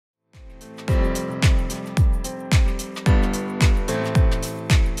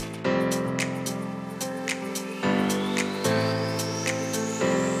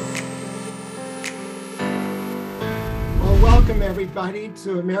everybody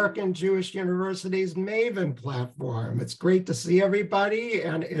to American Jewish University's Maven platform. It's great to see everybody,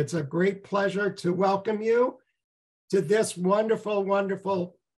 and it's a great pleasure to welcome you to this wonderful,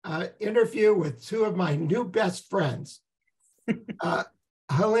 wonderful interview with two of my new best friends.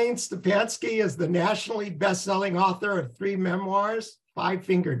 Helene Stapinksi is the nationally best-selling author of 3 memoirs, Five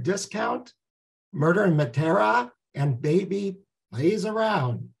Finger Discount, Murder in Matera, and Baby Plays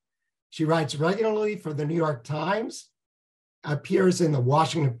Around. She writes regularly for the New York Times, appears in the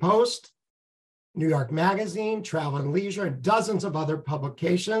Washington Post, New York Magazine, Travel and Leisure, and dozens of other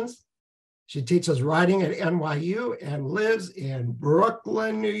publications. She teaches writing at NYU and lives in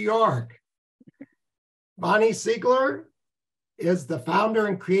Brooklyn, New York. Bonnie Siegler is the founder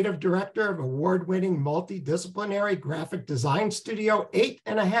and creative director of award-winning multidisciplinary graphic design studio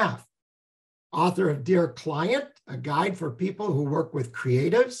 8½, author of Dear Client, a guide for people who work with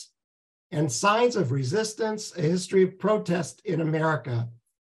creatives, and Signs of Resistance, a history of protest in America.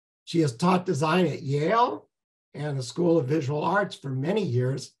 She has taught design at Yale and the School of Visual Arts for many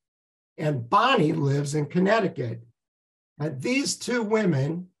years, and Bonnie lives in Connecticut. And these two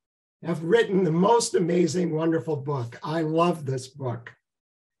women have written the most amazing, wonderful book. I love this book.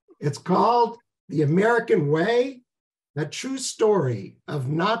 It's called The American Way, the true story of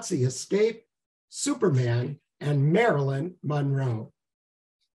Nazi escape, Superman, and Marilyn Monroe.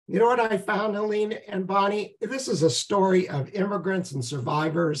 You know what I found, Helene and Bonnie? This is a story of immigrants and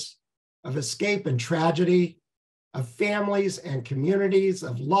survivors, of escape and tragedy, of families and communities,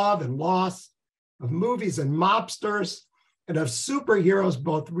 of love and loss, of movies and mobsters, and of superheroes,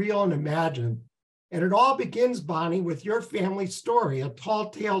 both real and imagined. And it all begins, Bonnie, with your family story, a tall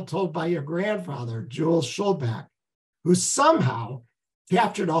tale told by your grandfather, Jules Schulback, who somehow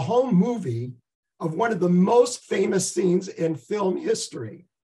captured a home movie of one of the most famous scenes in film history.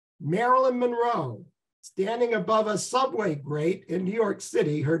 Marilyn Monroe, standing above a subway grate in New York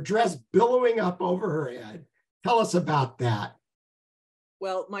City, her dress billowing up over her head. Tell us about that.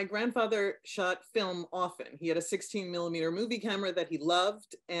 Well, my grandfather shot film often. He had a 16mm movie camera that he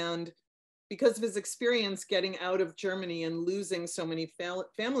loved. And because of his experience getting out of Germany and losing so many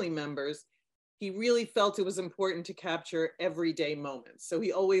family members, he really felt it was important to capture everyday moments. So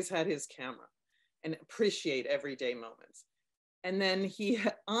he always had his camera and appreciate everyday moments. And then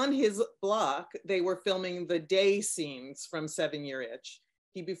on his block, they were filming the day scenes from 7 Year Itch.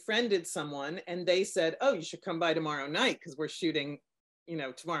 He befriended someone and they said, oh, you should come by tomorrow night because we're shooting,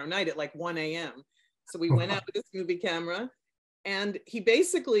 tomorrow night at like 1 a.m. So we went out with his movie camera and he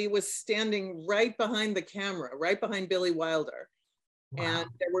basically was standing right behind the camera, right behind Billy Wilder. Wow. And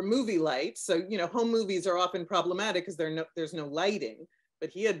there were movie lights. So, home movies are often problematic because there's no lighting,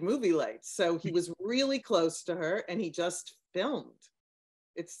 but he had movie lights. So he was really close to her and he just filmed.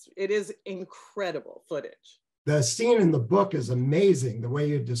 It is incredible footage. The scene in the book is amazing, the way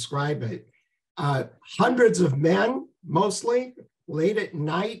you describe it. Hundreds of men, mostly, late at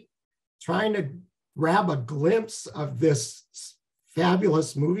night, trying to grab a glimpse of this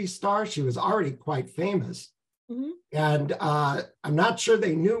fabulous movie star. She was already quite famous. Mm-hmm. And I'm not sure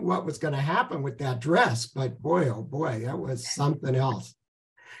they knew what was going to happen with that dress, but boy, oh boy, that was something else.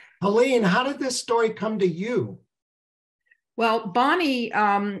 Helene, how did this story come to you? Well, Bonnie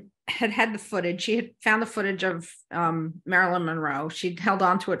had the footage. She had found the footage of Marilyn Monroe. She'd held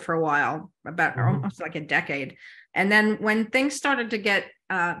on to it for a while, about almost like a decade. And then when things started to get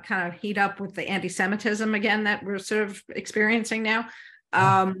kind of heat up with the anti-Semitism again that we're sort of experiencing now,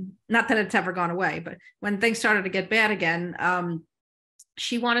 not that it's ever gone away, but when things started to get bad again,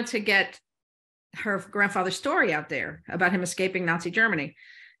 she wanted to get her grandfather's story out there about him escaping Nazi Germany.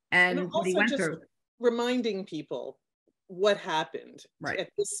 And also he went just through reminding people what happened at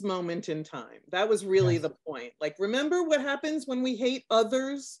this moment in time. That was really the point. Like, remember what happens when we hate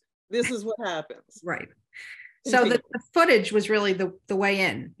others? This is what happens. Right. So the footage was really the way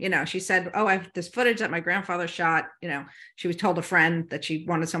in. She said, oh, I have this footage that my grandfather shot. She was told a friend that she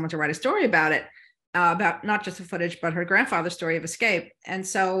wanted someone to write a story about it, about not just the footage, but her grandfather's story of escape. And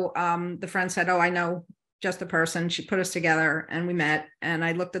so the friend said, oh, I know just the person. She put us together and we met, and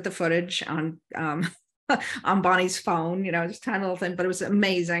I looked at the footage on Bonnie's phone, just tiny little thing, but it was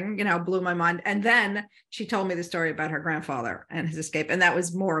amazing, blew my mind. And then she told me the story about her grandfather and his escape. And that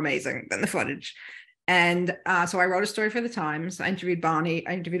was more amazing than the footage. And so I wrote a story for the Times. I interviewed Bonnie.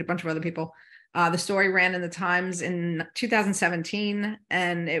 I interviewed a bunch of other people. The story ran in the Times in 2017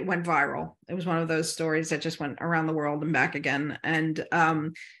 and it went viral. It was one of those stories that just went around the world and back again. And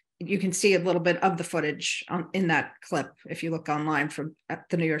you can see a little bit of the footage in that clip if you look online from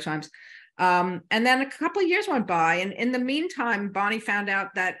the New York Times. And then a couple of years went by, and in the meantime, Bonnie found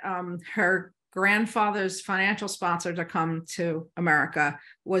out that her grandfather's financial sponsor to come to America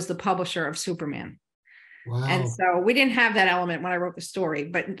was the publisher of Superman. Wow. And so we didn't have that element when I wrote the story,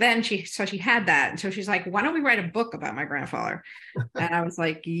 but then she had that. And so she's like, why don't we write a book about my grandfather? And I was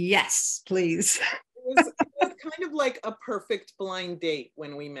like, yes, please. It was kind of like a perfect blind date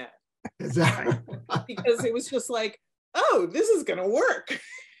when we met. Exactly. Because it was just like, oh, this is going to work.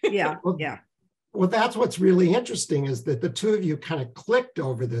 Yeah. Well, yeah. Well, that's what's really interesting is that the two of you kind of clicked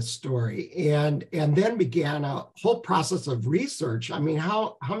over this story and then began a whole process of research. I mean,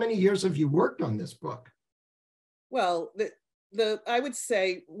 how many years have you worked on this book? Well, I would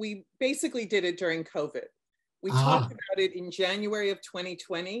say we basically did it during COVID. We talked about it in January of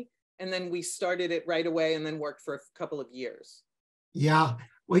 2020, and then we started it right away and then worked for a couple of years. Yeah.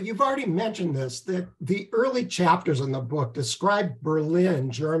 Well, you've already mentioned this, that the early chapters in the book describe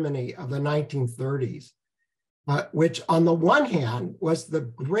Berlin, Germany of the 1930s, which on the one hand was the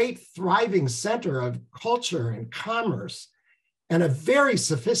great thriving center of culture and commerce and a very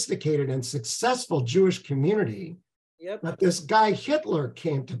sophisticated and successful Jewish community. Yep. But this guy Hitler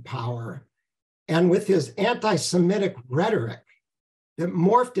came to power, and with his anti-Semitic rhetoric that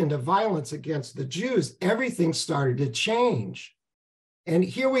morphed into violence against the Jews, everything started to change. And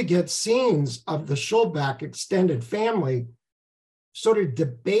here we get scenes of the Schulback extended family sort of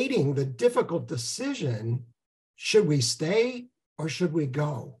debating the difficult decision, should we stay or should we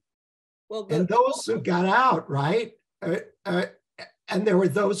go? Well, and those who got out, right? And there were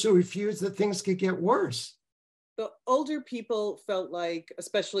those who refused that things could get worse. The older people felt like,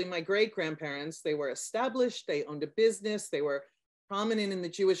 especially my great-grandparents, they were established, they owned a business, they were prominent in the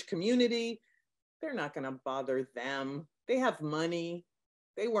Jewish community. They're not going to bother them. They have money.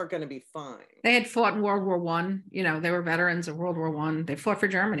 They weren't going to be fine. They had fought in World War I. You know, they were veterans of World War I. They fought for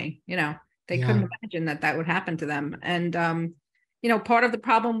Germany. You know, they couldn't imagine that would happen to them. And, you know, part of the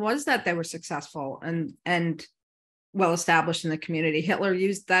problem was that they were successful and well established in the community. Hitler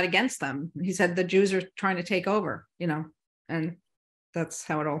used that against them. He said the Jews are trying to take over, you know, and that's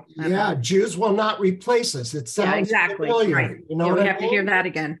how it all happened. Yeah, Jews will not replace us. It sounds exactly familiar. right. You know, we have to hear that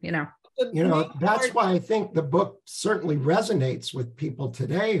again, you know. You know, that's why I think the book certainly resonates with people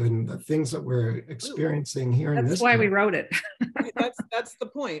today and the things that we're experiencing here in this. That's why we wrote it. that's the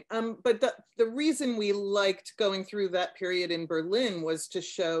point. But the reason we liked going through that period in Berlin was to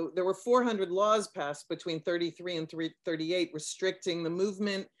show there were 400 laws passed between 33 and 38 restricting the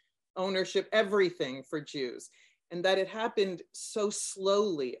movement, ownership, everything for Jews. And that it happened so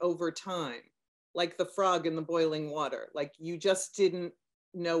slowly over time, like the frog in the boiling water. Like you just didn't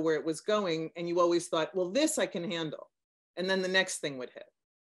know where it was going, and you always thought, well, this I can handle, and then the next thing would hit.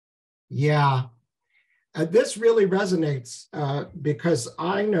 Yeah, this really resonates because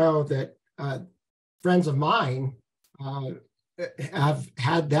I know that friends of mine have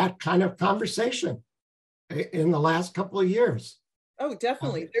had that kind of conversation in the last couple of years. Oh,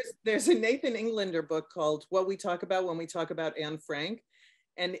 definitely. There's a Nathan Englander book called What We Talk About When We Talk About Anne Frank,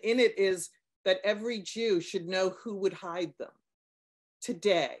 and in it is that every Jew should know who would hide them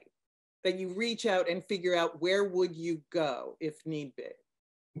today, that you reach out and figure out where would you go if need be.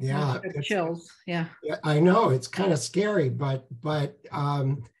 Yeah, chills. Yeah, I know it's kind of scary, but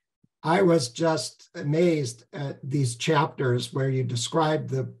I was just amazed at these chapters where you describe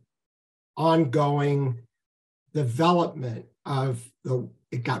the ongoing development of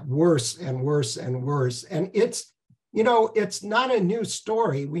it got worse and worse and worse, and it's, you know, it's not a new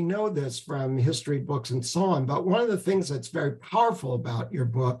story. We know this from history books and so on, but one of the things that's very powerful about your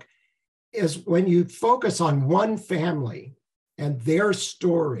book is when you focus on one family and their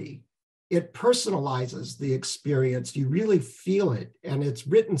story, it personalizes the experience. You really feel it, and it's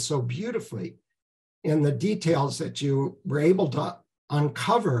written so beautifully in the details that you were able to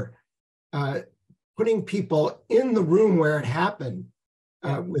uncover, putting people in the room where it happened,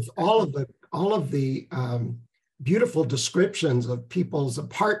 with all of the beautiful descriptions of people's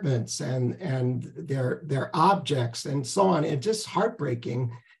apartments and their objects and so on. It's just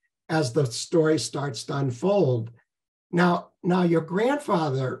heartbreaking as the story starts to unfold. Now your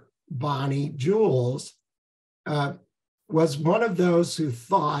grandfather, Bonnie, Jules, was one of those who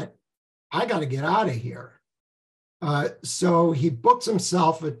thought, I got to get out of here. So he books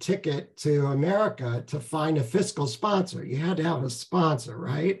himself a ticket to America to find a fiscal sponsor. You had to have a sponsor,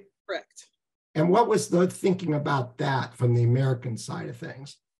 right? Correct. And what was the thinking about that from the American side of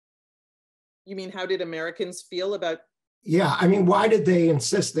things? You mean, how did Americans feel about? Yeah, I mean, why did they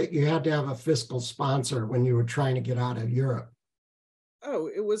insist that you had to have a fiscal sponsor when you were trying to get out of Europe? Oh,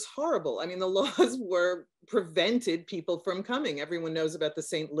 it was horrible. I mean, the laws prevented people from coming. Everyone knows about the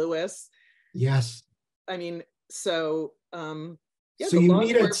St. Louis. Yes. I mean, so Yeah, so you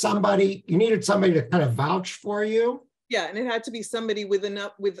needed somebody to kind of vouch for you. Yeah, and it had to be somebody with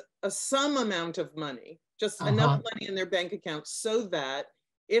some amount of money, just enough money in their bank account so that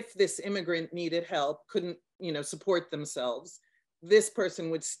if this immigrant needed help, couldn't, support themselves, this person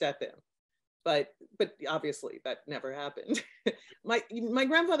would step in. But obviously that never happened. My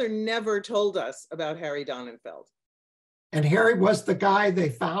grandfather never told us about Harry Donenfeld. And Harry was the guy they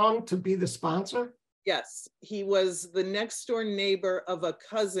found to be the sponsor? Yes, he was the next door neighbor of a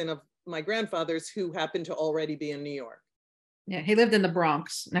cousin of my grandfather's who happened to already be in New York. Yeah, he lived in the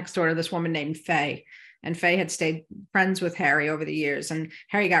Bronx next door to this woman named Faye. And Faye had stayed friends with Harry over the years. And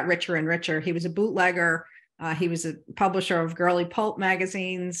Harry got richer and richer. He was a bootlegger. He was a publisher of girly pulp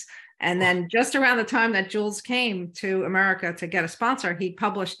magazines. And then just around the time that Jules came to America to get a sponsor, he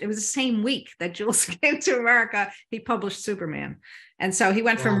published, it was the same week that Jules came to America, he published Superman. And so he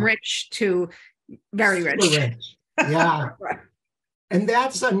went from rich to very rich. Yeah. Right. And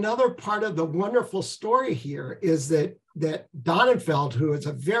that's another part of the wonderful story here is that Donenfeld, who is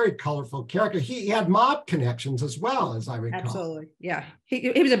a very colorful character, he had mob connections as well, as I recall. Absolutely. Yeah.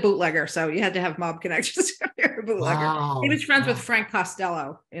 He was a bootlegger, so you had to have mob connections. Bootlegger. Wow. He was friends with Frank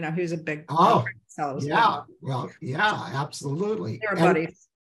Costello. He was a big yeah. Well, yeah, absolutely. They were buddies.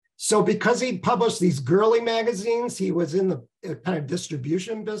 So because he published these girly magazines, he was in the kind of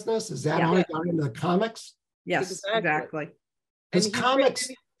distribution business. Is that how he got into the comics? Yes, exactly. Because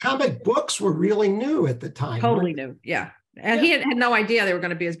comic books were really new at the time. Totally new, yeah. And he had no idea they were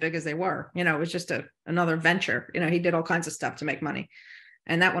going to be as big as they were. It was just another venture. He did all kinds of stuff to make money.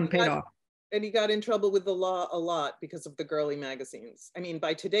 And that one paid off. And he got in trouble with the law a lot because of the girly magazines. I mean,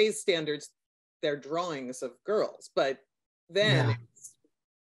 by today's standards, they're drawings of girls. But then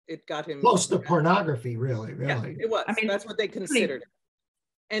it got him... close to pornography, really. Yeah, it was. I mean, that's what they considered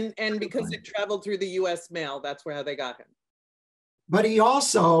it. And because it traveled through the US mail, that's how they got him. But he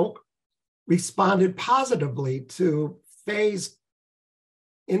also responded positively to Faye's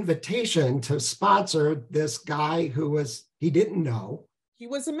invitation to sponsor this guy who he didn't know. He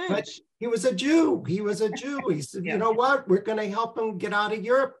was a mensch. But he was a Jew. He said, you know what? We're going to help him get out of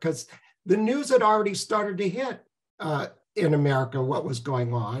Europe because the news had already started to hit in America what was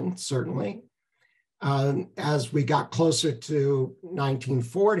going on, certainly. As we got closer to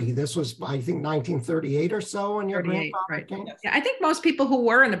 1940, this was, I think, 1938 or so when your grandfather came. Yeah, I think most people who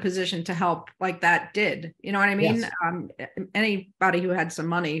were in a position to help like that did. You know what I mean? Yes. Anybody who had some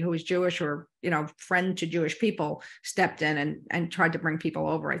money who was Jewish or, friend to Jewish people stepped in and tried to bring people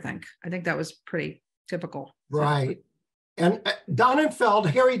over, I think. I think that was pretty typical. Right. And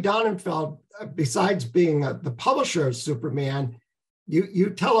Harry Donenfeld, besides being the publisher of Superman, you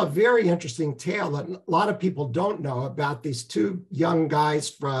tell a very interesting tale that a lot of people don't know about these two young guys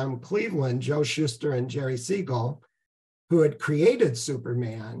from Cleveland, Joe Shuster and Jerry Siegel, who had created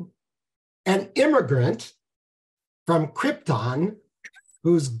Superman, an immigrant from Krypton,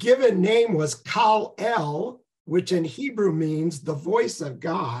 whose given name was Kal-El, which in Hebrew means the voice of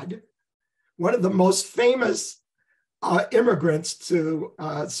God, one of the most famous immigrants to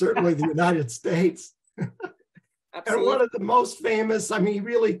certainly the United States. Absolutely. And one of the most famous, he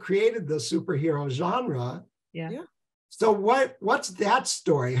really created the superhero genre. Yeah. So what's that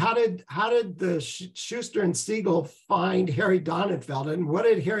story? How did the Shuster and Siegel find Harry Donenfeld, and what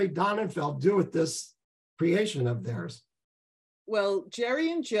did Harry Donenfeld do with this creation of theirs? Well,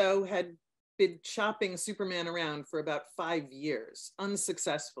 Jerry and Joe had been shopping Superman around for about 5 years,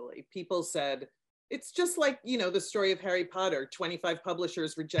 unsuccessfully. People said, it's just like, the story of Harry Potter. 25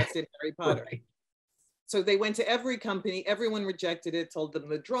 publishers rejected Harry Potter. Right. So they went to every company, everyone rejected it, told them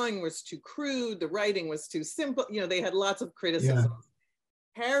the drawing was too crude, the writing was too simple. They had lots of criticisms.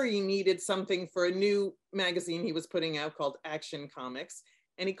 Yeah. Harry needed something for a new magazine he was putting out called Action Comics.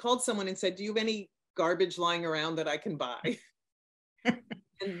 And he called someone and said, do you have any garbage lying around that I can buy?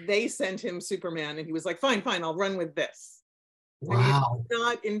 And they sent him Superman. And he was like, fine, I'll run with this. Wow.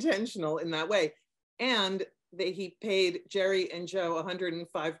 Not intentional in that way. And he paid Jerry and Joe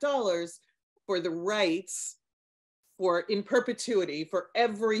 $105 for the rights in perpetuity for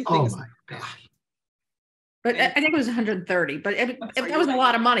everything. Oh my God. But I think it was 130, but that was a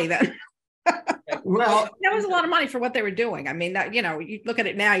lot of money then. Well, that was a lot of money for what they were doing. I mean, that, you look at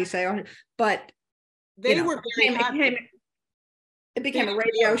it now, you say, but they were very happy. It became a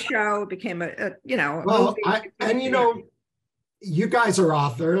radio show. It became a well, movie. You guys are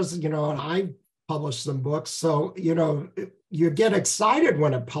authors, and I published some books. So, you get excited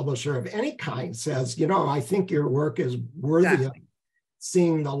when a publisher of any kind says, I think your work is worthy of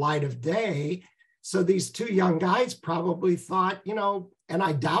seeing the light of day. So these two young guys probably thought, and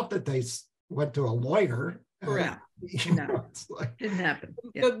I doubt that they went to a lawyer. Correct. No, it's like, didn't happen.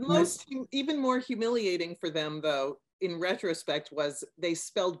 Yeah. The most, even more humiliating for them, though, in retrospect, was they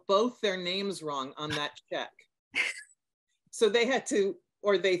spelled both their names wrong on that check. So they had to,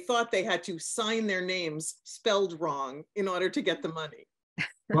 or they thought they had to sign their names spelled wrong in order to get the money.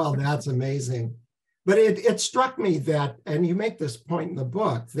 Well, that's amazing. But it struck me that, and you make this point in the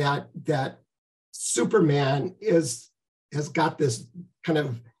book, that Superman has got this kind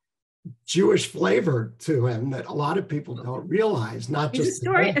of Jewish flavor to him that a lot of people don't realize. Not He's just a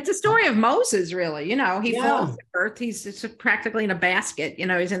story. It's a story of Moses, really. You know, he falls to Earth. He's practically in a basket. You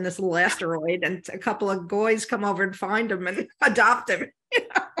know, he's in this little asteroid, and a couple of goys come over and find him and adopt him. You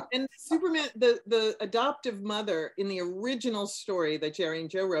know? And Superman, the adoptive mother in the original story that Jerry and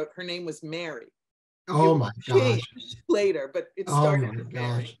Joe wrote, her name was Mary. Oh my gosh! Later, but it started. Oh my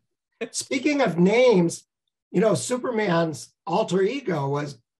gosh! Speaking of names, you know, Superman's alter ego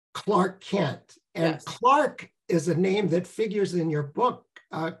was Clark Kent, and yes. Clark is a name that figures in your book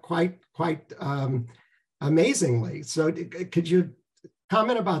quite amazingly. So could you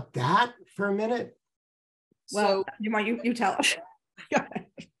comment about that for a minute? Well, you tell us.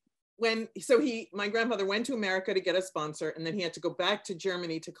 My grandfather went to America to get a sponsor, and then he had to go back to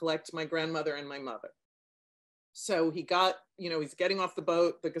Germany to collect my grandmother and my mother. So he got, he's getting off the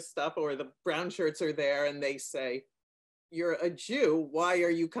boat, the Gestapo or the brown shirts are there, and they say, "You're a Jew. Why are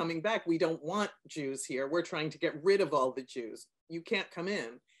you coming back? We don't want Jews here. We're trying to get rid of all the Jews. You can't come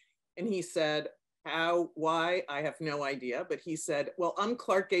in." And he said, why? I have no idea. But he said, "Well, I'm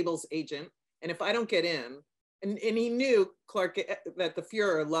Clark Gable's agent. And if I don't get in," and he knew that the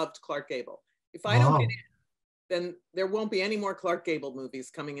Fuhrer loved Clark Gable. "If I don't get in, then there won't be any more Clark Gable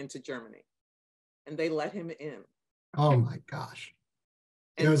movies coming into Germany." And they let him in. Oh my gosh.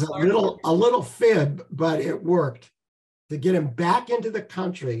 It was a little fib, but it worked to get him back into the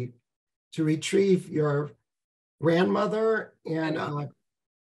country to retrieve your grandmother and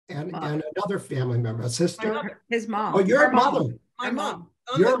another family member, a sister. His mom. Oh, your mother. My mom.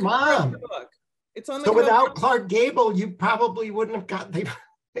 Your mom. It's on the so without Clark Gable, you probably wouldn't have got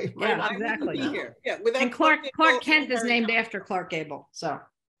exactly. Here. Yeah, and Clark Kent is named after Clark Gable. So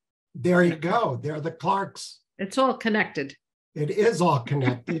there you go. They're the Clarks. It's all connected. It is all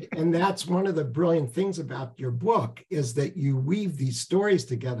connected. And that's one of the brilliant things about your book is that you weave these stories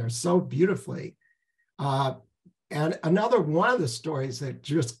together so beautifully. And another one of the stories that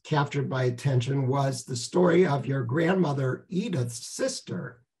just captured my attention was the story of your grandmother, Edith's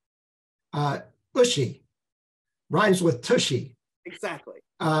sister, Uschi, rhymes with Tushy. Exactly.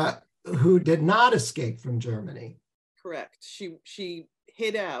 Who did not escape from Germany. Correct. She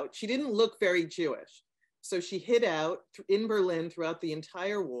hid out. She didn't look very Jewish. So she hid out in Berlin throughout the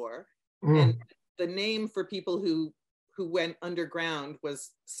entire war. And the name for people who went underground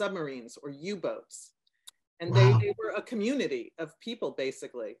was submarines or U-boats. And they were a community of people,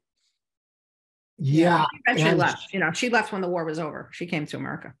 basically. Yeah. She left. She left when the war was over. She came to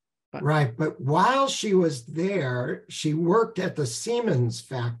America. Right. But while she was there, she worked at the Siemens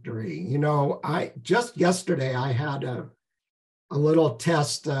factory. Just yesterday, I had a little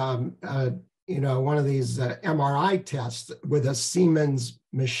test, one of these MRI tests with a Siemens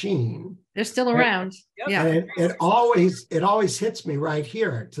machine. They're still around. Yeah. And it always hits me right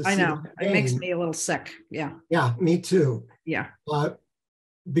here. I know. It makes me a little sick. Yeah. Yeah, me too. Yeah.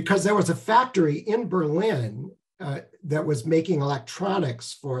 Because there was a factory in Berlin that was making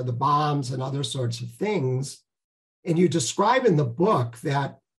electronics for the bombs and other sorts of things. And you describe in the book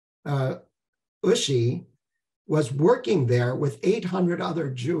that Uschi was working there with 800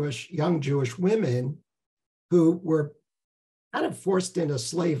 other young Jewish women who were kind of forced into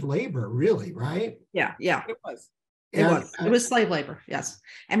slave labor, really, right? Yeah. It was. It was slave labor, yes.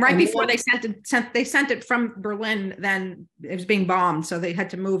 And right before they sent it from Berlin, then it was being bombed, so they had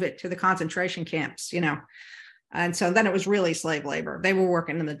to move it to the concentration camps, And so then it was really slave labor. They were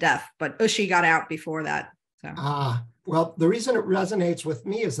working in the death, but Uschi got out before that. So. Well, the reason it resonates with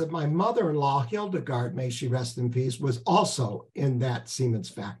me is that my mother-in-law, Hildegard, may she rest in peace, was also in that Siemens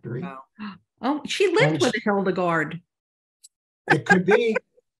factory. Wow. Oh, she lived with Hildegard. It could be.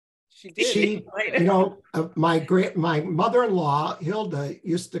 She did. My mother-in-law, Hilda,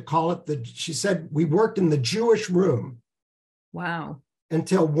 used to call it she said, we worked in the Jewish room. Wow.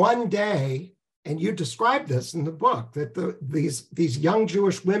 Until one day, and you described this in the book, that these young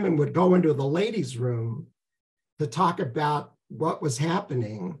Jewish women would go into the ladies' room to talk about what was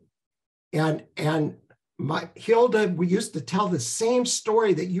happening. And Hilda, we used to tell the same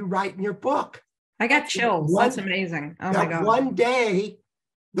story that you write in your book. I got chills. That's amazing. Oh my God. One day,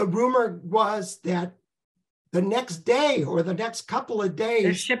 the rumor was that the next day or the next couple of days,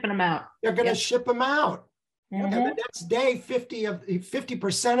 they're shipping them out. They're going to ship them out. And the next day,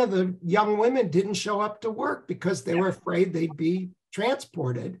 50% of the young women didn't show up to work because they were afraid they'd be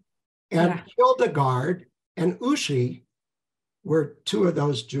transported. And Hildegard and Uschi were two of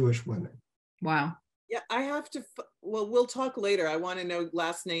those Jewish women. Wow. Yeah, I have to, well, we'll talk later. I want to know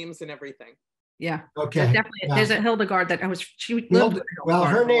last names and everything. Yeah. Okay. There's definitely, there's a Hildegard that she lived with well,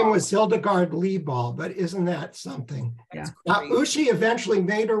 her name was Hildegard Liebal, but isn't that something? Yeah. Now, Uschi eventually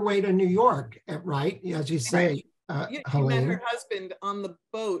made her way to New York, right? As you say, she Helene. met her husband on the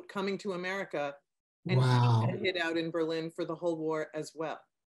boat coming to America, and wow. he hid out in Berlin for the whole war as well.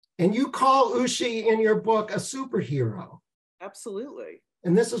 And you call Uschi in your book a superhero. Absolutely.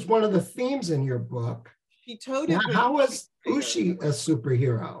 And this is one of the themes in your book. She toted. Now, how was Uschi a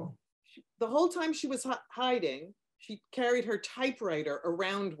superhero? The whole time she was hiding, she carried her typewriter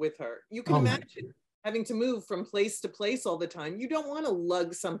around with her. You can imagine having to move from place to place all the time. You don't want to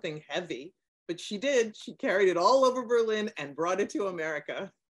lug something heavy, but she did. She carried it all over Berlin and brought it to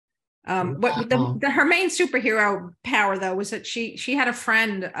America. Her main superhero power, though, was that she had a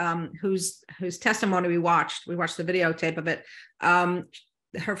friend whose testimony we watched the videotape of it.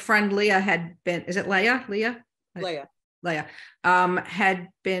 Her friend Leah had been, is it Leah? Leah had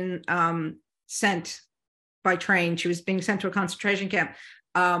been sent by train. She was being sent to a concentration camp.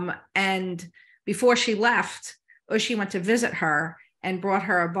 And before she left, Uschi went to visit her and brought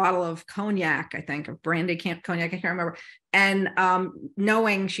her a bottle of cognac, I think, of brandy cognac, I can't remember. And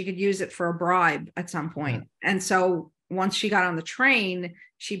knowing she could use it for a bribe at some point. And so once she got on the train,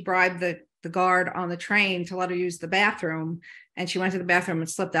 she bribed the guard on the train to let her use the bathroom. And she went to the bathroom and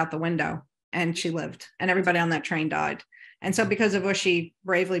slipped out the window. And she lived, and everybody on that train died. And so because of Uschi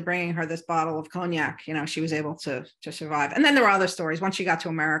bravely bringing her this bottle of cognac, she was able to survive. And then there were other stories. Once she got to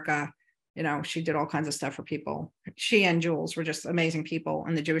America, she did all kinds of stuff for people. She and Jules were just amazing people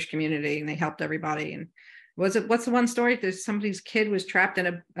in the Jewish community, and they helped everybody. And what's the one story? There's somebody's kid was trapped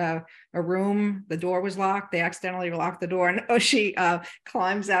in a room. The door was locked. They accidentally locked the door, and Uschi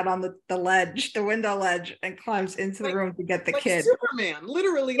climbs out on the window ledge, and climbs into the room to get the kid. Superman,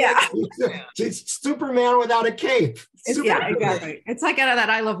 literally. Yeah. Like Superman. She's Superman without a cape. Yeah, exactly. It's like out of that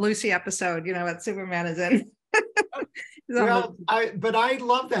I Love Lucy episode, what Superman is in. Well, I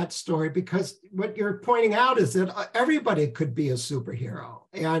love that story, because what you're pointing out is that everybody could be a superhero,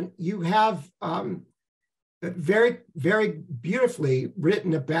 and you have very, very beautifully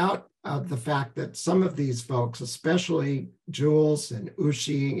written about the fact that some of these folks, especially Jules and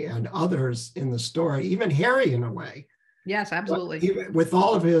Uschi and others in the story, even Harry in a way. Yes, absolutely. Even with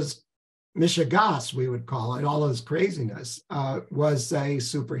all of his mishigas, we would call it, all his craziness, was a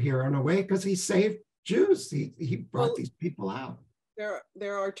superhero in a way, because he saved Jews. He brought these people out.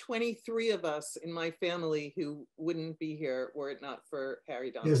 There are 23 of us in my family who wouldn't be here were it not for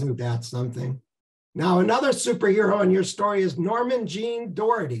Harry Donovan. Isn't that something? Now, another superhero in your story is Norman Jean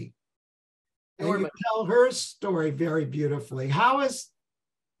Doherty. And you tell her story very beautifully. How is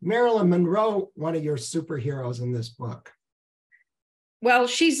Marilyn Monroe one of your superheroes in this book? Well,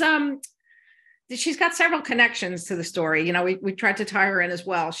 she's got several connections to the story. We tried to tie her in as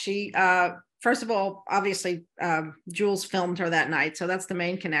well. She first of all, obviously, Jules filmed her that night. So that's the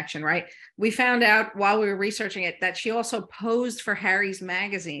main connection, right? We found out while we were researching it that she also posed for Harry's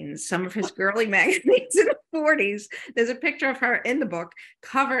magazines, some of his girly magazines in the 40s. There's a picture of her in the book,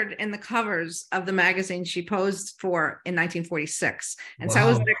 covered in the covers of the magazine she posed for in 1946. And so it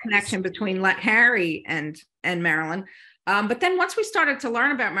was the connection between Harry and Marilyn. But then once we started to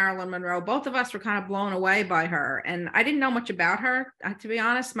learn about Marilyn Monroe, both of us were kind of blown away by her. And I didn't know much about her, to be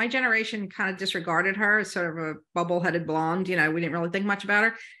honest. My generation kind of disregarded her as sort of a bubble-headed blonde. We didn't really think much about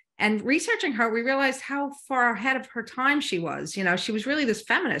her. And researching her, we realized how far ahead of her time she was. She was really this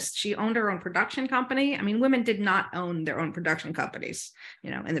feminist. She owned her own production company. I mean, women did not own their own production companies,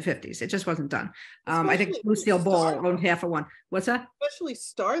 in the 50s. It just wasn't done. I think Lucille Ball owned half of one. What's that? Especially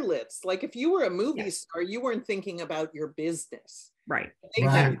starlets. Like if you were a movie star, you weren't thinking about your business. Right. They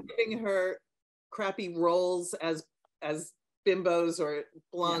were giving her crappy roles as bimbos or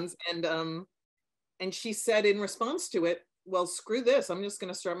blondes. Yeah. And she said in response to it, well, screw this. I'm just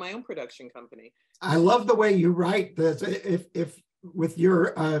going to start my own production company. I love the way you write this. If with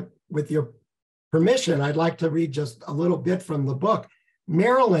your permission, I'd like to read just a little bit from the book.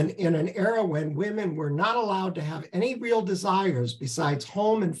 Marilyn, in an era when women were not allowed to have any real desires besides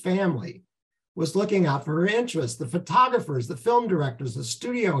home and family, was looking out for her interests. The photographers, the film directors, the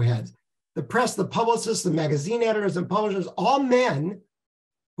studio heads, the press, the publicists, the magazine editors and publishers, all men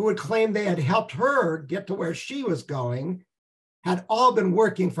who would claim they had helped her get to where she was going, had all been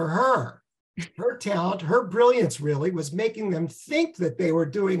working for her. Her talent, her brilliance really was making them think that they were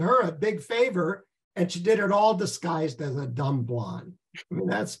doing her a big favor and she did it all disguised as a dumb blonde. I mean,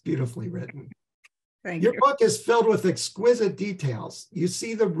 that's beautifully written. Thank Your you. book is filled with exquisite details. You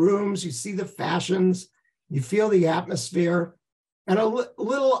see the rooms, you see the fashions, you feel the atmosphere, and a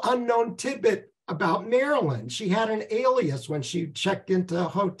little unknown tidbit about Marilyn. She had an alias when she checked into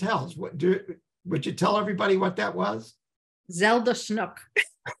hotels. Would you tell everybody what that was? Zelda Snook.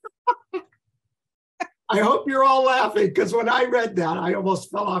 I hope you're all laughing, because when I read that, I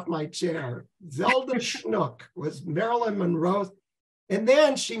almost fell off my chair. Zelda Schnook was Marilyn Monroe. And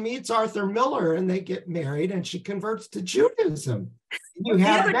then she meets Arthur Miller and they get married and she converts to Judaism. You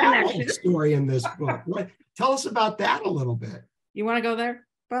have that whole story in this book. Tell us about that a little bit. You want to go there,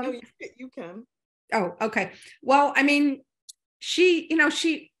 Bob? No, you can. Oh, okay. Well, I mean, she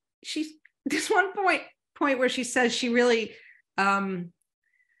there's one point where she says she really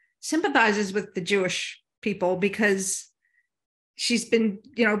sympathizes with the Jewish people because she's been,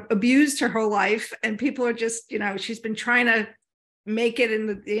 abused her whole life, and people are just, she's been trying to make it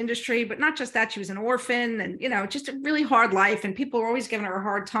in the industry, but not just that, she was an orphan and, just a really hard life, and people were always giving her a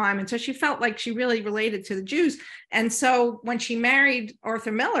hard time. And so she felt like she really related to the Jews. And so when she married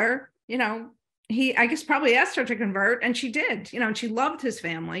Arthur Miller, he, I guess, probably asked her to convert, and she did, and she loved his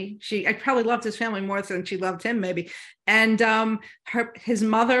family. I probably loved his family more than she loved him, maybe. And his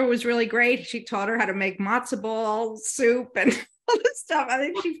mother was really great. She taught her how to make matzo ball soup and all this stuff. I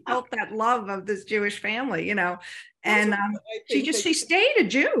think she felt that love of this Jewish family, and she stayed a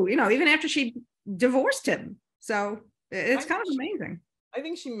Jew, even after she divorced him. So it's kind of amazing. I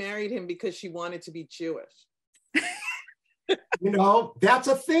think she married him because she wanted to be Jewish. That's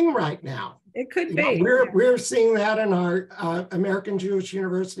a thing right now. It could be. We're seeing that in our American Jewish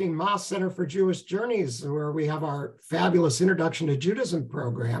University Moss Center for Jewish Journeys, where we have our fabulous Introduction to Judaism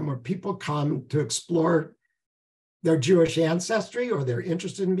program, where people come to explore their Jewish ancestry or they're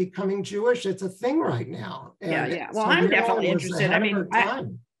interested in becoming Jewish. It's a thing right now. And yeah. Well, I'm definitely interested. I mean,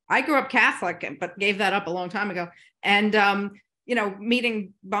 I grew up Catholic, but gave that up a long time ago. And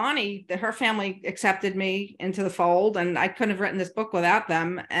meeting Bonnie, her family accepted me into the fold, and I couldn't have written this book without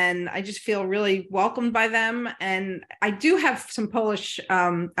them. And I just feel really welcomed by them. And I do have some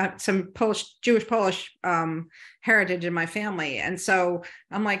Jewish Polish heritage in my family. And so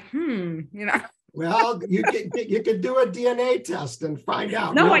I'm like, Well, you could do a DNA test and find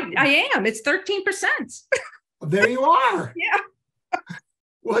out. No, I am. It's 13%. There you are. Yeah.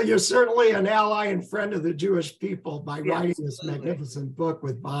 Well, you're certainly an ally and friend of the Jewish people by writing this magnificent book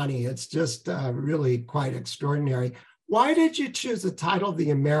with Bonnie. It's just really quite extraordinary. Why did you choose the title,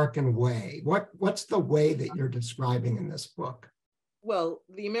 The American Way? What's the way that you're describing in this book? Well,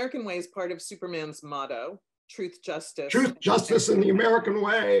 the American Way is part of Superman's motto, truth, justice. Truth, justice, and the American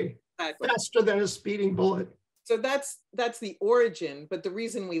way. Exactly. Faster than a speeding bullet. So that's the origin, but the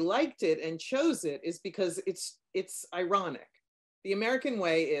reason we liked it and chose it is because it's ironic. The American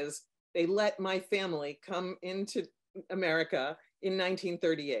way is they let my family come into America in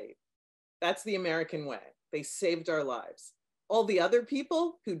 1938. That's the American way. They saved our lives. All the other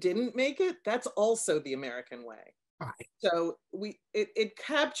people who didn't make it, that's also the American way. Right. So it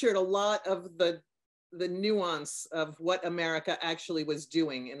captured a lot of the nuance of what America actually was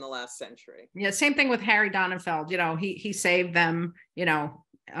doing in the last century. Yeah, same thing with Harry Donenfeld. He saved them.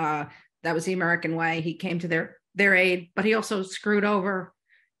 That was the American way. He came to their aid, but he also screwed over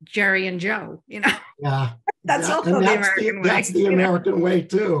Jerry and Joe. Yeah, that's also the American way. That's the American way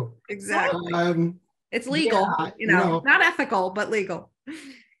too. Exactly. It's legal. Not ethical, but legal.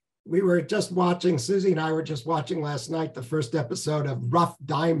 We were just watching, Susie and I were just watching last night the first episode of Rough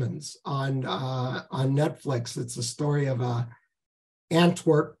Diamonds on Netflix. It's a story of a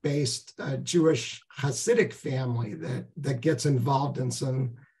Antwerp-based Jewish Hasidic family that gets involved in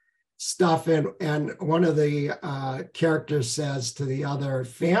some stuff. And one of the characters says to the other,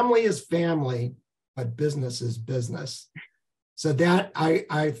 family is family, but business is business. So that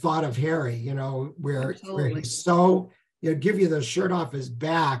I thought of Harry, where he's so, give you the shirt off his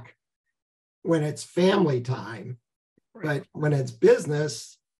back when it's family time, but when it's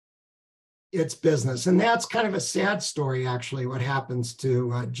business, it's business. And that's kind of a sad story, actually, what happens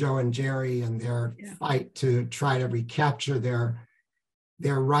to Joe and Jerry and their fight to try to recapture their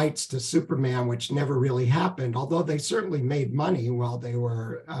rights to Superman, which never really happened, although they certainly made money while they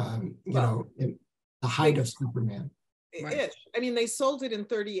were, in the height of Superman. Ish. I mean, they sold it in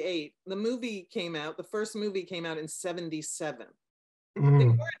 38. The first movie came out in 77. They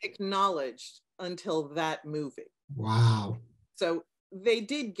weren't acknowledged until that movie. Wow. So they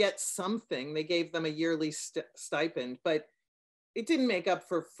did get something. They gave them a yearly stipend, but it didn't make up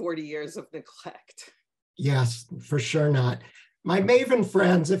for 40 years of neglect. Yes, for sure not. My Maven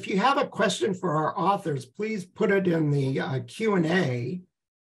friends, if you have a question for our authors, please put it in the Q&A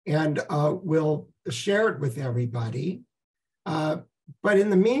and we'll share it with everybody. But in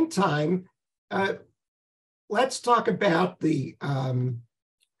the meantime, let's talk about the kind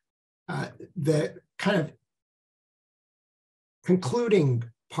of concluding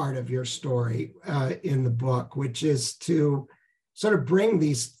part of your story in the book, which is to sort of bring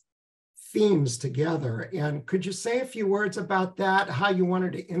these themes together. And could you say a few words about that, how you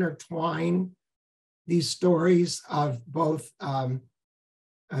wanted to intertwine these stories of both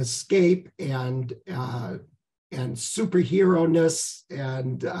escape and superhero-ness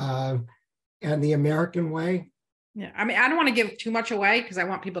and the American way? Yeah, I mean, I don't want to give too much away because I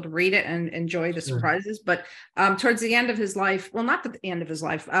want people to read it and enjoy the surprises. But towards the end of his life, well, not the end of his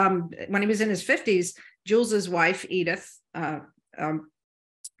life, when he was in his 50s, Jules's wife, Edith,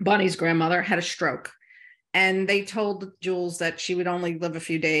 Bonnie's grandmother, had a stroke. And they told Jules that she would only live a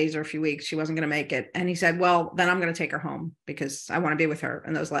few days or a few weeks. She wasn't going to make it. And he said, well, then I'm going to take her home because I want to be with her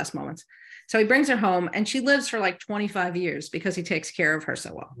in those last moments. So he brings her home and she lives for like 25 years because he takes care of her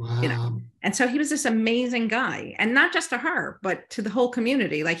so well. Wow. You know? And so he was this amazing guy, and not just to her, but to the whole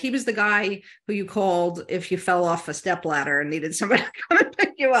community. Like, he was the guy who you called if you fell off a stepladder and needed somebody to come and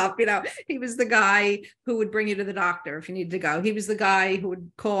pick you up. You know, he was the guy who would bring you to the doctor if you needed to go. He was the guy who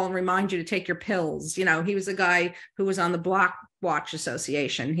would call and remind you to take your pills. You know, he was the guy who was on the Block Watch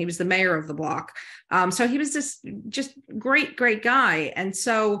Association. He was the mayor of the block. So he was this just great guy. And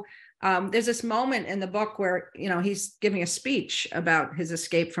so there's this moment in the book where, you know, he's giving a speech about his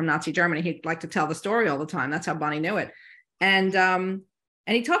escape from Nazi Germany. He'd like to tell the story all the time. That's how Bonnie knew it. And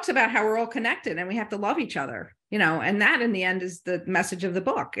he talks about how we're all connected and we have to love each other, you know, and that in the end is the message of the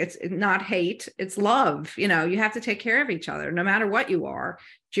book. It's not hate, it's love. You know, you have to take care of each other, no matter what you are,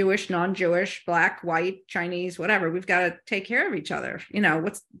 Jewish, non-Jewish, Black, white, Chinese, whatever. We've got to take care of each other. You know,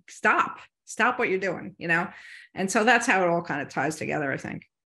 stop what you're doing, you know? And so that's how it all kind of ties together, I think.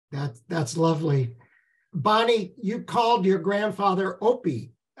 That's lovely. Bonnie, you called your grandfather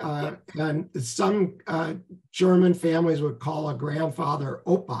Opie, and some German families would call a grandfather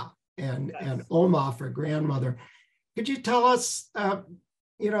Opa and Oma for grandmother. Could you tell us,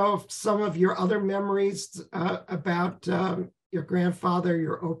 you know, some of your other memories about your grandfather,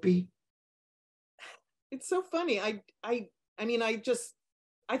 your Opie? It's so funny. I mean,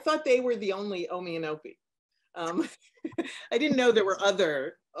 I thought they were the only Omi and Opie. I didn't know there were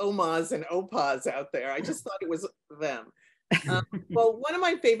other Omas and Opas out there. I just thought it was them. Well, one of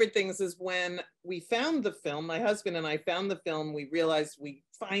my favorite things is when we found the film, my husband and I found the film, we realized we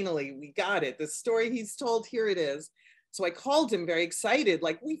got it. The story he's told, here it is. So I called him very excited,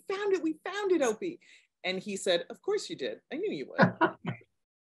 like, we found it, Opie. And he said, of course you did. I knew you would.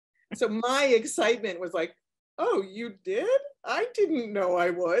 So my excitement was like, oh, you did? I didn't know I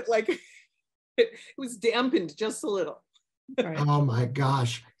would. Like, it was dampened just a little. Right. Oh my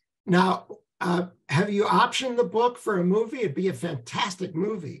gosh. Now, have you optioned the book for a movie? It'd be a fantastic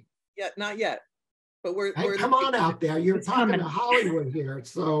movie. Yeah, not yet. But we're come on out there. You're talking to Hollywood here.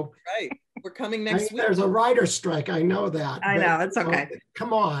 So right. We're coming next week. There's a writer's strike. I know that. I know, it's okay.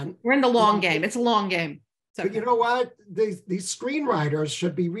 Come on. We're in the long game. It's a long game. Okay. But you know what? These screenwriters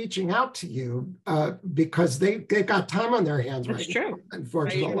should be reaching out to you because they've got time on their hands. That's right true. now,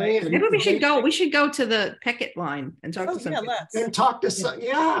 unfortunately. Right. Maybe we should go. We should go to the picket line and talk to some people. And talk to some.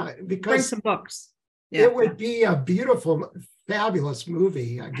 Yeah, because bring some books. Yeah. It would be a beautiful, fabulous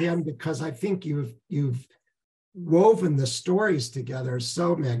movie again, because I think you've woven the stories together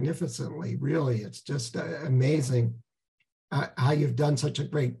so magnificently. Really, it's just amazing how you've done such a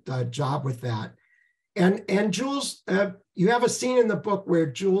great job with that. And Jules, you have a scene in the book where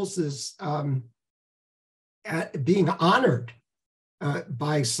Jules is being honored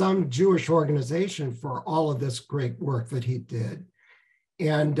by some Jewish organization for all of this great work that he did.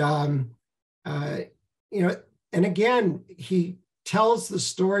 And, you know, and again, he tells the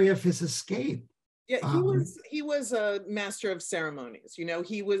story of his escape. Yeah, he was a master of ceremonies. You know,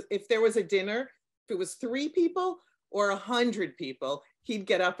 if there was a dinner, if it was 3 people or 100 people, he'd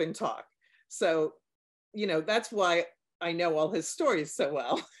get up and talk. So, you know, that's why I know all his stories so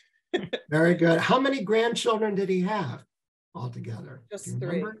well. Very good. How many grandchildren did he have altogether? Just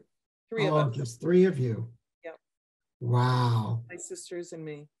 3. 3 of us. Just 3 of you. Yep. Wow. My sisters and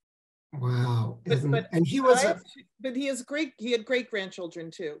me. Wow. But and he was but he had great grandchildren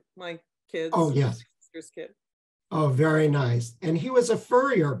too. My kids. Oh, yes. My sister's kid. Oh, very nice. And he was a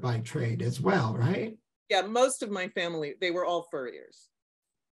furrier by trade as well, right? Yeah, most of my family, they were all furriers.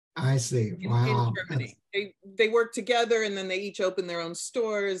 I see. Wow. In Germany. They worked together and then they each opened their own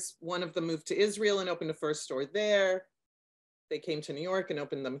stores. One of them moved to Israel and opened a first store there. they came to New York and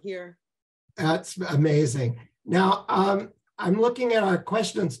opened them here. That's amazing. Now, I'm looking at our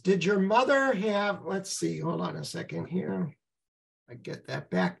questions. Did your mother have, let's see, hold on a second here. I get that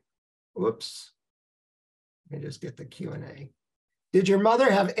back. Whoops. Let me just get the Q&A. Did your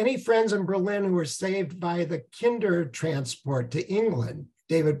mother have any friends in Berlin who were saved by the Kinder transport to England?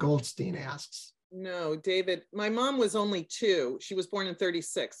 David Goldstein asks. No, David, my mom was only 2. She was born in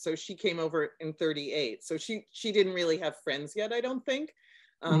 36, so she came over in 38. So she didn't really have friends yet, I don't think.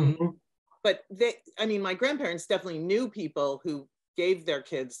 But my grandparents definitely knew people who gave their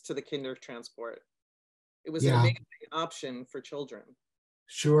kids to the Kinder transport. It was an amazing option for children.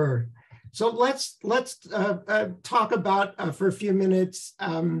 Sure. So let's talk about for a few minutes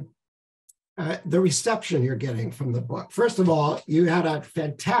the reception you're getting from the book. First of all, you had a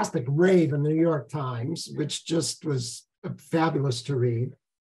fantastic rave in the New York Times, which just was fabulous to read.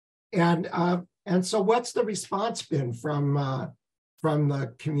 And so what's the response been from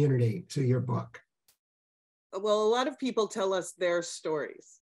the community to your book? Well, a lot of people tell us their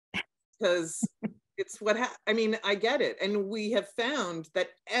stories because it's I get it. And we have found that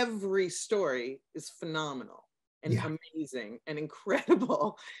every story is phenomenal and amazing and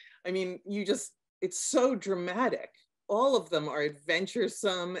incredible. I mean, it's so dramatic. All of them are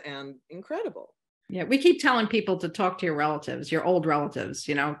adventuresome and incredible. Yeah, we keep telling people to talk to your relatives, your old relatives,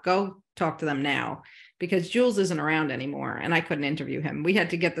 go talk to them now, because Jules isn't around anymore and I couldn't interview him. We had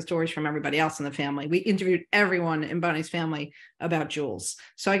to get the stories from everybody else in the family. We interviewed everyone in Bonnie's family about Jules.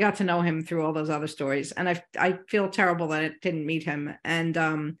 So I got to know him through all those other stories. And I feel terrible that I didn't meet him.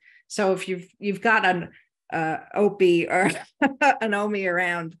 And so if you've got an Opie or an Omi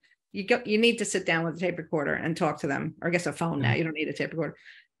around, you need to sit down with a tape recorder and talk to them, or I guess a phone now. You don't need a tape recorder.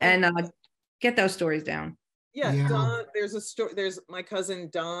 And get those stories down. Yeah, Don, there's a story. There's my cousin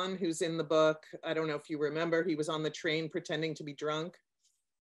Don, who's in the book. I don't know if you remember, he was on the train pretending to be drunk.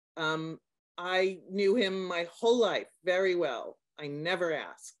 I knew him my whole life very well. I never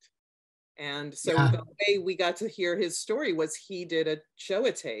asked. And so the way we got to hear his story was he did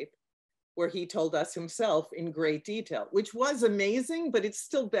a tape where he told us himself in great detail, which was amazing, but it's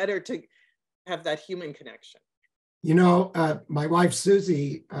still better to have that human connection. My wife,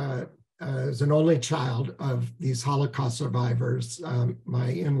 Susie, is an only child of these Holocaust survivors, my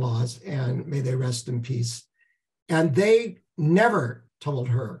in-laws, and may they rest in peace. And they never told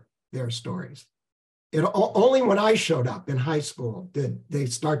her their stories. Only when I showed up in high school did they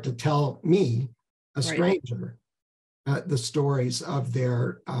start to tell me, a stranger, the stories of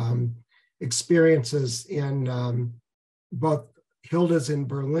their experiences in both Hilda's in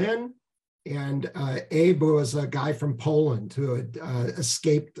Berlin and Abe was a guy from Poland who had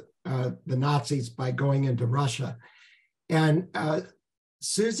escaped the Nazis by going into Russia. And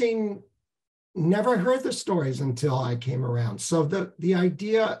Susie never heard the stories until I came around. So the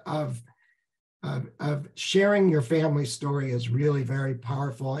idea of sharing your family story is really very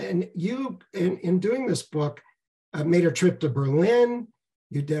powerful. And you, in doing this book, made a trip to Berlin.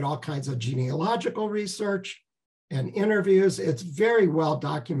 You did all kinds of genealogical research and interviews. It's very well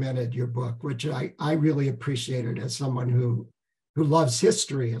documented, your book, which I really appreciated as someone who loves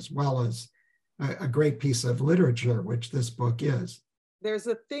history as well as a great piece of literature, which this book is. There's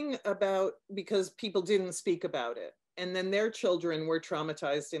a thing about, because people didn't speak about it, and then their children were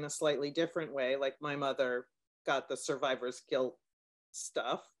traumatized in a slightly different way, like my mother got the survivor's guilt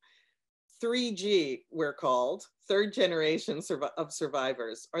stuff. 3G, we're called, third generation of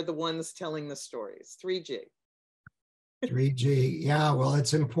survivors, are the ones telling the stories. 3G. 3G, yeah, well,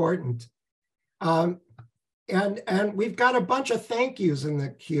 it's important. And we've got a bunch of thank yous in the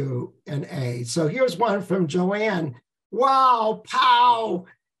Q&A. So here's one from Joanne. Wow, pow!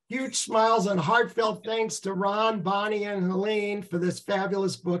 Huge smiles and heartfelt thanks to Ron, Bonnie, and Helene for this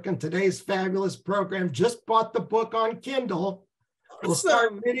fabulous book and today's fabulous program. Just bought the book on Kindle. We'll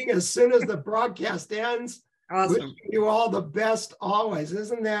start reading as soon as the broadcast ends. Awesome. Wishing you all the best always.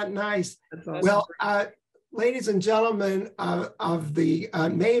 Isn't that nice? That's awesome. Well, ladies and gentlemen of the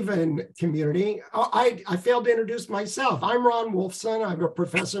Maven community, I failed to introduce myself. I'm Ron Wolfson. I'm a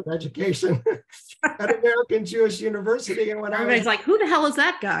professor of education at American Jewish University. And when everybody's like, who the hell is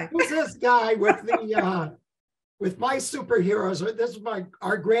that guy? Who's this guy with the with my superheroes? This is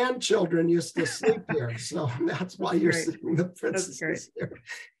our grandchildren used to sleep here, so that's why you're seeing the princesses here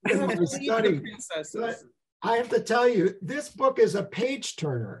in my study. But I have to tell you, this book is a page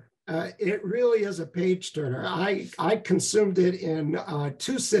turner. It really is a page turner. I consumed it in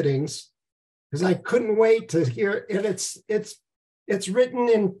 2 sittings because I couldn't wait to hear it. It's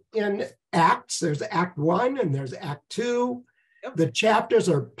written in acts. There's Act 1 and there's Act 2. Yep. The chapters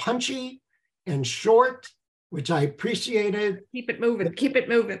are punchy and short, which I appreciated. Keep it moving. Keep it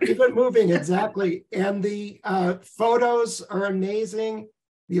moving. Keep it moving, exactly. And the photos are amazing.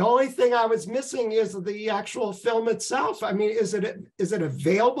 The only thing I was missing is the actual film itself. I mean, is it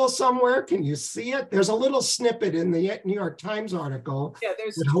available somewhere? Can you see it? There's a little snippet in the New York Times article that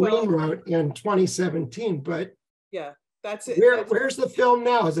Helene wrote in 2017, but yeah, that's it. Where's the film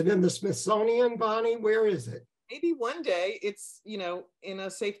now? Is it in the Smithsonian, Bonnie? Where is it? Maybe one day it's, in a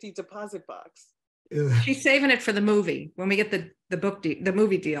safety deposit box. She's saving it for the movie. When we get the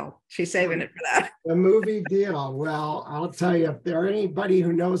movie deal, she's saving it for that. The movie deal. Well, I'll tell you, if there anybody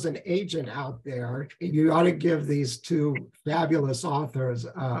who knows an agent out there, you ought to give these two fabulous authors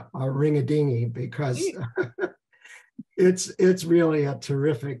a ring-a-dingy, because it's really a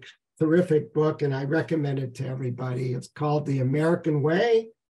terrific book, and I recommend it to everybody. It's called The American Way,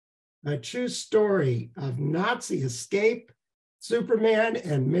 a true story of Nazi escape, Superman,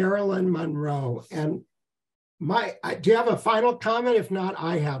 and Marilyn Monroe. And do you have a final comment? If not,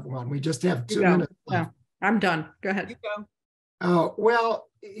 I have one. We just have 2 minutes left. No, I'm done. Go ahead. You go. Oh, well,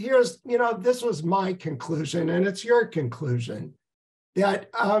 here's, this was my conclusion, and it's your conclusion,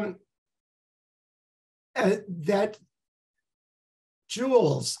 that that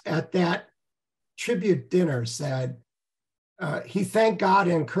Jules at that tribute dinner said, he thanked God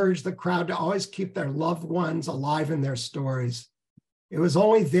and encouraged the crowd to always keep their loved ones alive in their stories. It was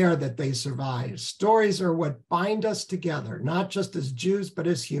only there that they survived. Stories are what bind us together, not just as Jews, but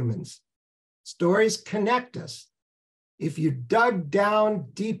as humans. Stories connect us. If you dug down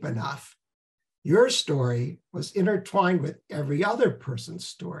deep enough, your story was intertwined with every other person's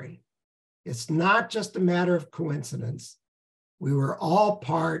story. It's not just a matter of coincidence. We were all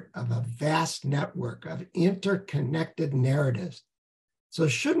part of a vast network of interconnected narratives. So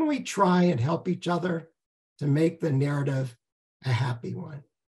shouldn't we try and help each other to make the narrative a happy one?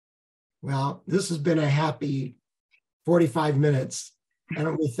 Well, this has been a happy 45 minutes.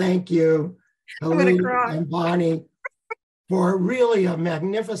 And we thank you, Helene and Bonnie, for really a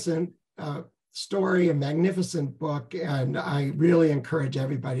magnificent story, a magnificent book. And I really encourage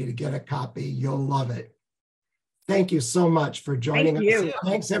everybody to get a copy. You'll love it. Thank you so much for joining us.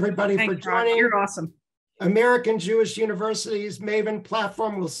 Thanks everybody for joining. You're awesome. American Jewish University's Maven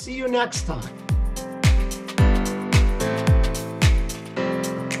platform. We'll see you next time.